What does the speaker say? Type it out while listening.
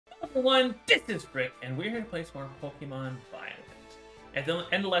everyone, this is Rick, and we're here to play some more Pokemon Violet. At the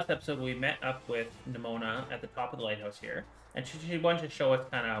end of the last episode, we met up with Nimona at the top of the lighthouse here, and she wanted to show us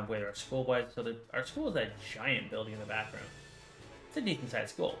kind of where our school was. So our school is that giant building in the background. It's a decent-sized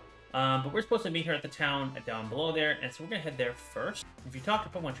school. But we're supposed to meet her at the town down below there, and so we're going to head there first. If you talk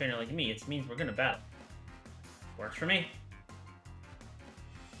to a Pokemon trainer like me, it means we're going to battle. Works for me.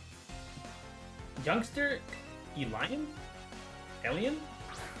 Youngster Elian? Alien?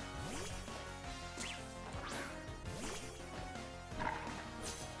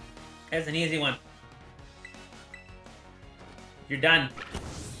 That's an easy one. You're done.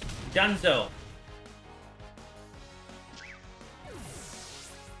 Dunzo.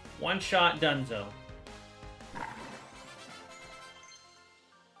 One shot Dunzo.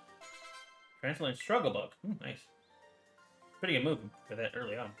 Translate Struggle Book. Nice. Pretty good move for that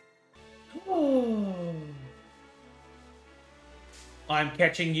early on. Oh. I'm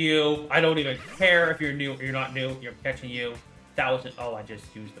catching you. I don't even care if you're new or you're not new. You're catching you. 1,000. Oh, I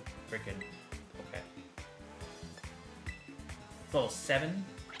just used the freaking. Okay. It's level 7.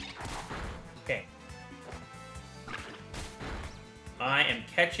 Okay. I am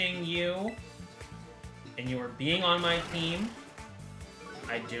catching you, and you are being on my team.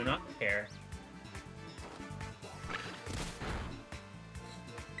 I do not care.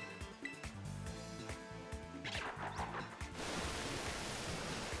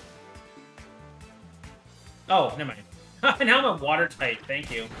 Oh, never mind. Now I'm a water type,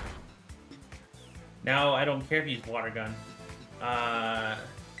 thank you. Now I don't care if you use water gun.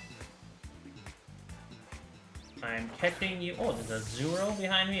 I'm catching you. Oh, there's a Zuro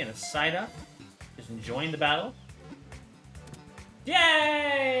behind me and a Psyduck. Just enjoying the battle.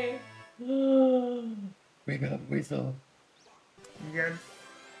 Yay! Wake up, Weasel. Yes.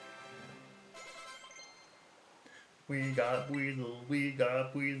 We got Weasel, we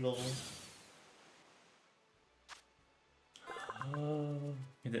got Weasel.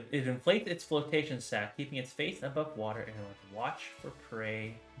 It inflates its flotation sac, keeping its face above water and will watch for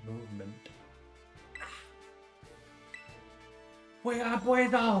prey movement. We got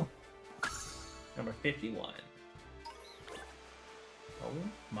Weasel! Number 51. Oh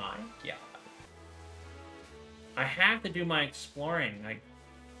my god. I have to do my exploring.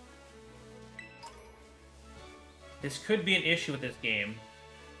 This could be an issue with this game.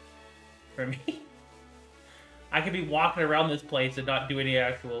 For me. I could be walking around this place and not do any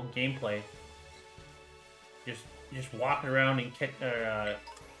actual gameplay. Just walking around and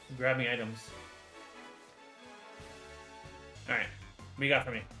grabbing items. Alright, what do you got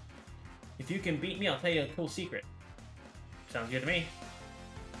for me? If you can beat me, I'll tell you a cool secret. Sounds good to me.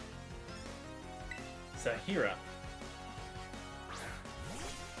 Sahira.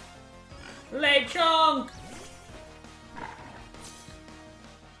 Lechonk!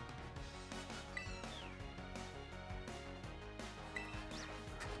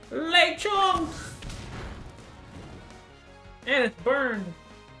 Lechonk! And it's burned.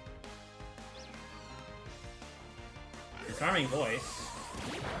 Disarming voice.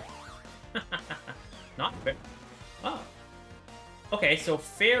 Not fair. Oh. Okay, so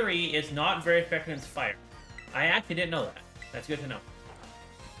Fairy is not very effective against fire. I actually didn't know that. That's good to know.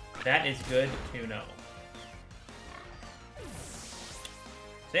 That is good to know.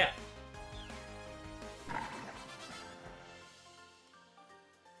 So yeah.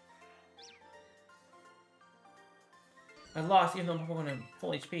 I lost even though I'm Pokemon at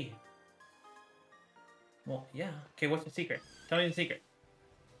full HP. Well, yeah. Okay, what's the secret? Tell me the secret.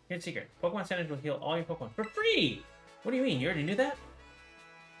 Here's the secret. Pokemon Centers will heal all your Pokemon for free! What do you mean? You already knew that?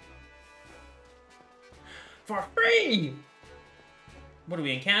 For free! What are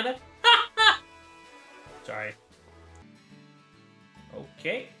we, in Canada? Sorry.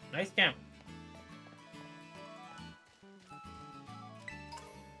 Okay, nice camp.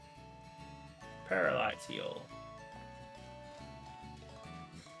 Paralyze heal.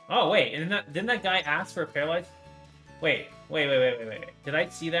 Oh, wait, and didn't that guy ask for a Paralyze? Wait. Did I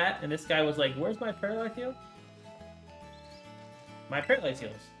see that? And this guy was like, where's my Paralyze heal? My Paralyze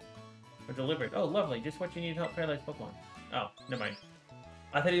heals were delivered. Oh, lovely. Just what you need to help paralyze Pokemon. Oh, never mind.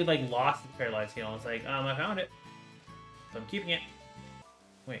 I thought he like lost his Paralyze heal. I was like, I found it. So I'm keeping it.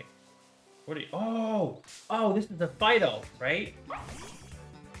 Wait. What are you... Oh, this is the Fido, right?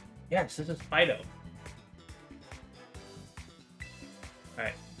 Yes, this is Fido.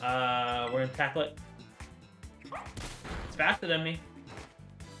 Alright. We're gonna tackle it. It's faster than me.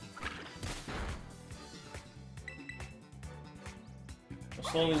 We'll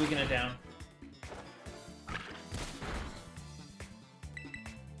slowly weaken it down.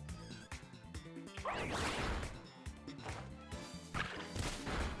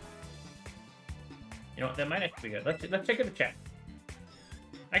 You know what? That might actually be good. Let's check it a check.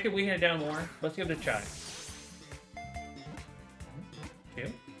 I could weaken it down more. Let's give it a try. 1,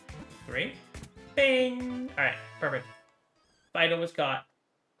 2, 3. Bing! Alright, perfect. Fido was caught.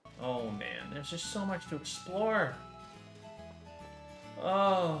 Oh man, there's just so much to explore.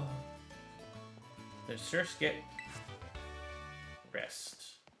 Oh. There's Sir Skip.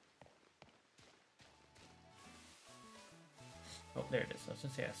 Rest. Oh, there it is. I was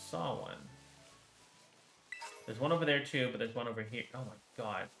gonna say I saw one. There's one over there too, but there's one over here. Oh my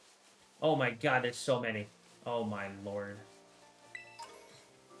god. Oh my god, there's so many. Oh my lord.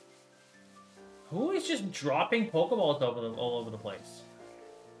 Who is just dropping Pokeballs all over the place?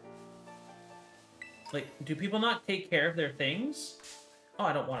 Like, do people not take care of their things? Oh,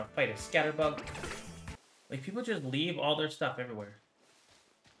 I don't want to fight a Scatterbug. Like, people just leave all their stuff everywhere.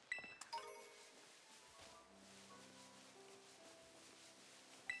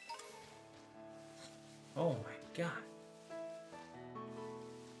 Oh my god.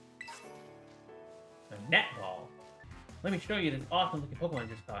 A netball. Let me show you this awesome looking Pokemon I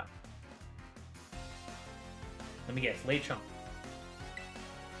just caught. Let me guess, Lechonk.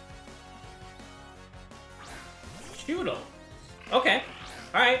 Choodle. Okay.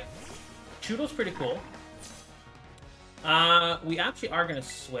 Alright. Choodle's pretty cool. We actually are gonna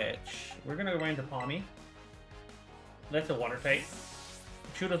switch. We're gonna go right into Palmy. That's a water type.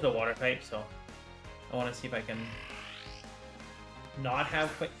 Choodle's a water type, so I wanna see if I can not have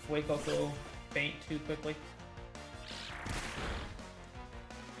Fuecoco faint too quickly.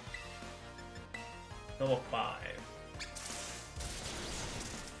 Level 5.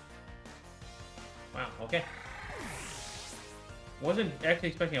 Wow, okay. Wasn't actually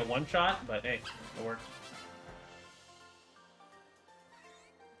expecting a one-shot, but hey, it works.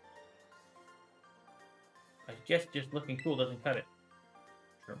 I guess just looking cool doesn't cut it.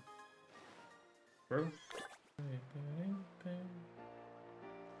 True. True.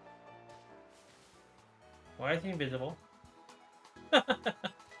 Why is he invisible?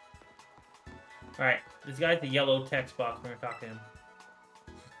 Alright, this guy's the yellow text box. We're gonna talk to him.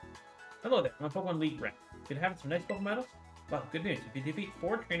 Hello there, I'm a Pokemon League rep. Been having some nice Pokemon battles? Wow, good news. If you defeat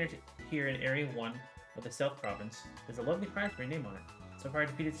 4 trainers here in Area 1 of the South Province, there's a lovely prize for your name on it. So far, I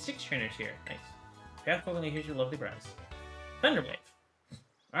defeated 6 trainers here. Nice. Path Pokemon League, here's your lovely prize. Thunderwave.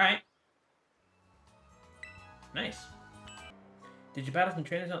 Alright. Nice. Did you battle some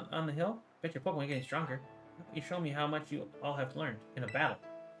trainers on the hill? Bet your Pokemon are getting stronger. You show me how much you all have learned in a battle.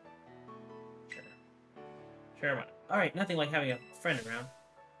 Sure. Sure, what? Alright, nothing like having a friend around.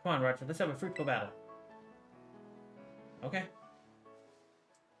 Come on, Roger, let's have a fruitful battle. Okay.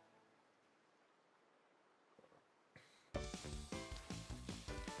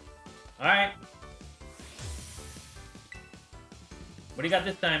 Alright. What do you got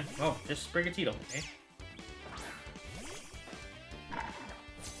this time? Oh, just Sprigatito, okay?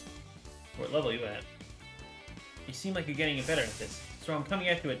 What level are you at? You seem like you're getting better at this, so I'm coming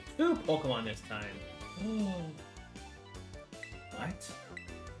at you with 2 Pokemon this time. Ooh. What?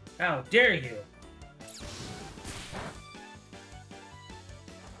 How dare you!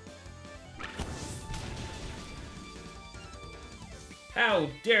 How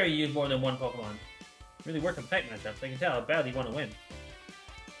dare you use more than 1 Pokemon? Really work on type matchups. I can tell how badly you want to win.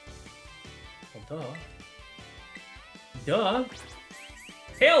 Well, duh. Duh!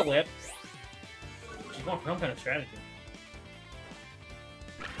 Tail Whip! She's going for some kind of strategy.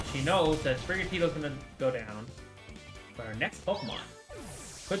 She knows that Sprigatito's gonna go down, but her next Pokemon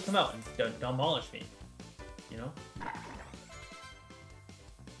could come out and demolish me. You know?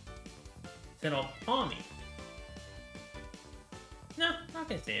 Then I'll Palmy. No, not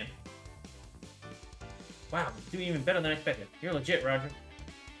gonna see him. Wow, doing even better than I expected. You're legit, Roger.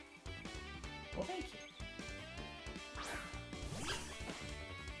 Well, thank you.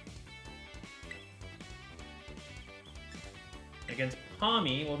 Against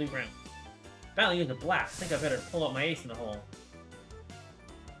Palmy, we'll do ground. Battle use a blast. Think I better pull out my ace in the hole.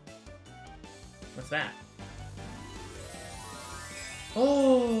 What's that?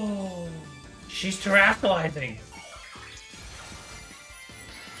 Oh! She's terastalizing!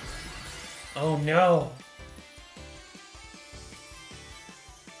 Oh no!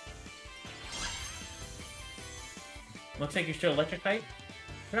 Looks like you're still electric type?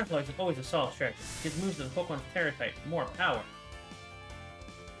 Terastalize is always a solid strategy. Gives moves to the Pokemon's Terra type more power.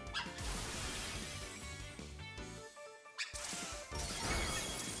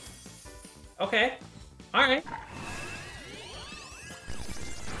 Okay. Alright.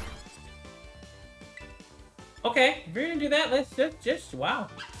 Okay, if you're gonna do that, let's just wow.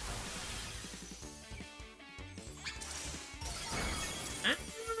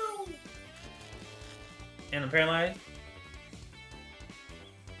 And I'm paralyzed.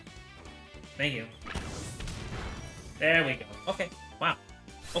 Thank you. There we go. Okay. Wow.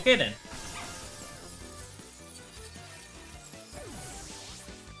 Okay then.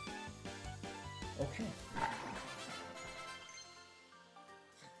 Okay.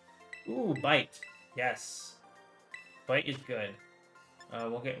 Ooh, bite. Yes. Bite is good.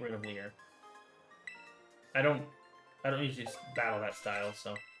 We'll get rid of Lear. I don't usually battle that style,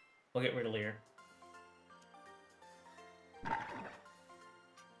 so we'll get rid of Lear.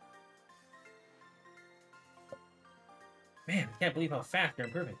 Man, I can't believe how fast they're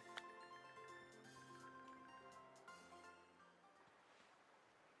improving.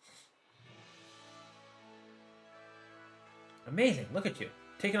 Amazing, look at you.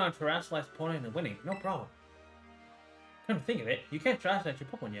 Taking on Terastalize opponent and winning, no problem. Come to think of it, you can't Terastalize your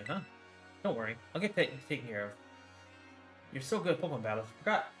Pokemon yet, huh? Don't worry, I'll get that taken care of. You're so good at Pokemon battles, I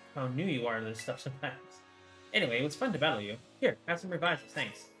forgot how new you are to this stuff sometimes. Anyway, it was fun to battle you. Here, have some revives,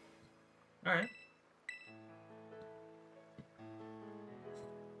 thanks. Alright.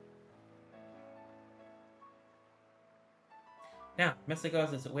 Now,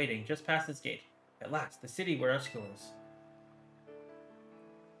 Messigos is waiting just past this gate. At last, the city where our school is.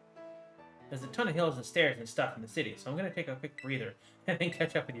 There's a ton of hills and stairs and stuff in the city, so I'm going to take a quick breather and then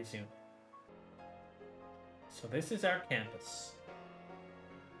catch up with you soon. So this is our campus.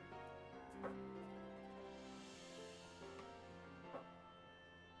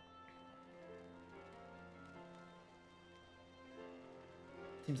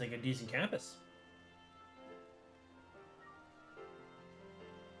 Seems like a decent campus.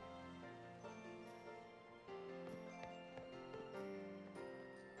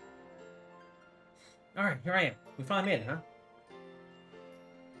 Alright, here I am. We finally made it, huh?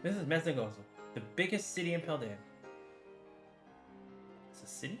 This is Messigos, the biggest city in Paldea. It's a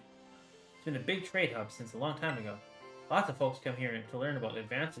city? It's been a big trade hub since a long time ago. Lots of folks come here to learn about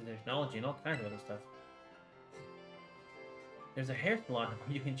advances in technology and all kinds of other stuff. There's a hair salon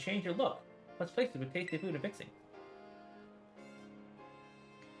where you can change your look, plus places with tasty food and fixing.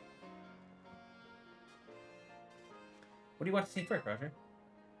 What do you want to see first, Roger?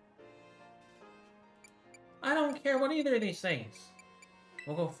 I don't care what either of these things.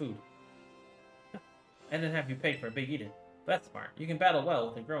 We'll go food. And then have you pay for a big eater. That's smart. You can battle well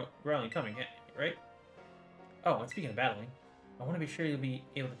with a growling tummy, right? Oh, and speaking of battling, I want to be sure you'll be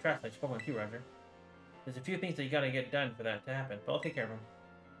able to translate your Pokemon too, Roger. There's a few things that you gotta get done for that to happen, but I'll take care of them.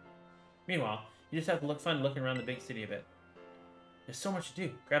 Meanwhile, you just have to look fun looking around the big city a bit. There's so much to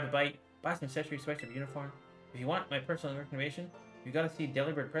do. Grab a bite, buy some accessories, switch your uniform. If you want my personal recommendation, you gotta see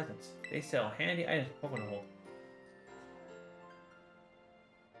Delibird Presents. They sell handy items for Pokemon to hold.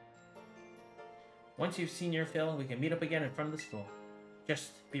 Once you've seen your fill, we can meet up again in front of the school.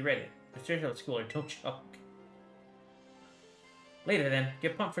 Just be ready. The stairs of the school are don't choke. Later then,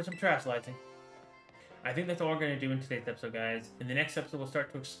 get pumped for some Terastalizing. I think that's all we're going to do in today's episode, guys. In the next episode, we'll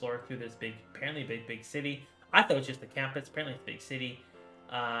start to explore through this apparently big city. I thought it was just a campus. Apparently it's a big city.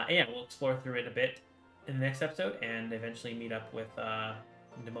 And yeah, we'll explore through it a bit in the next episode and eventually meet up with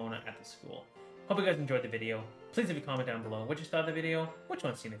Nimona at the school. Hope you guys enjoyed the video. Please leave a comment down below what you thought of the video, what you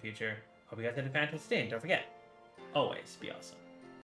want to see in the future. Hope you guys had a fantastic day, and don't forget, always be awesome.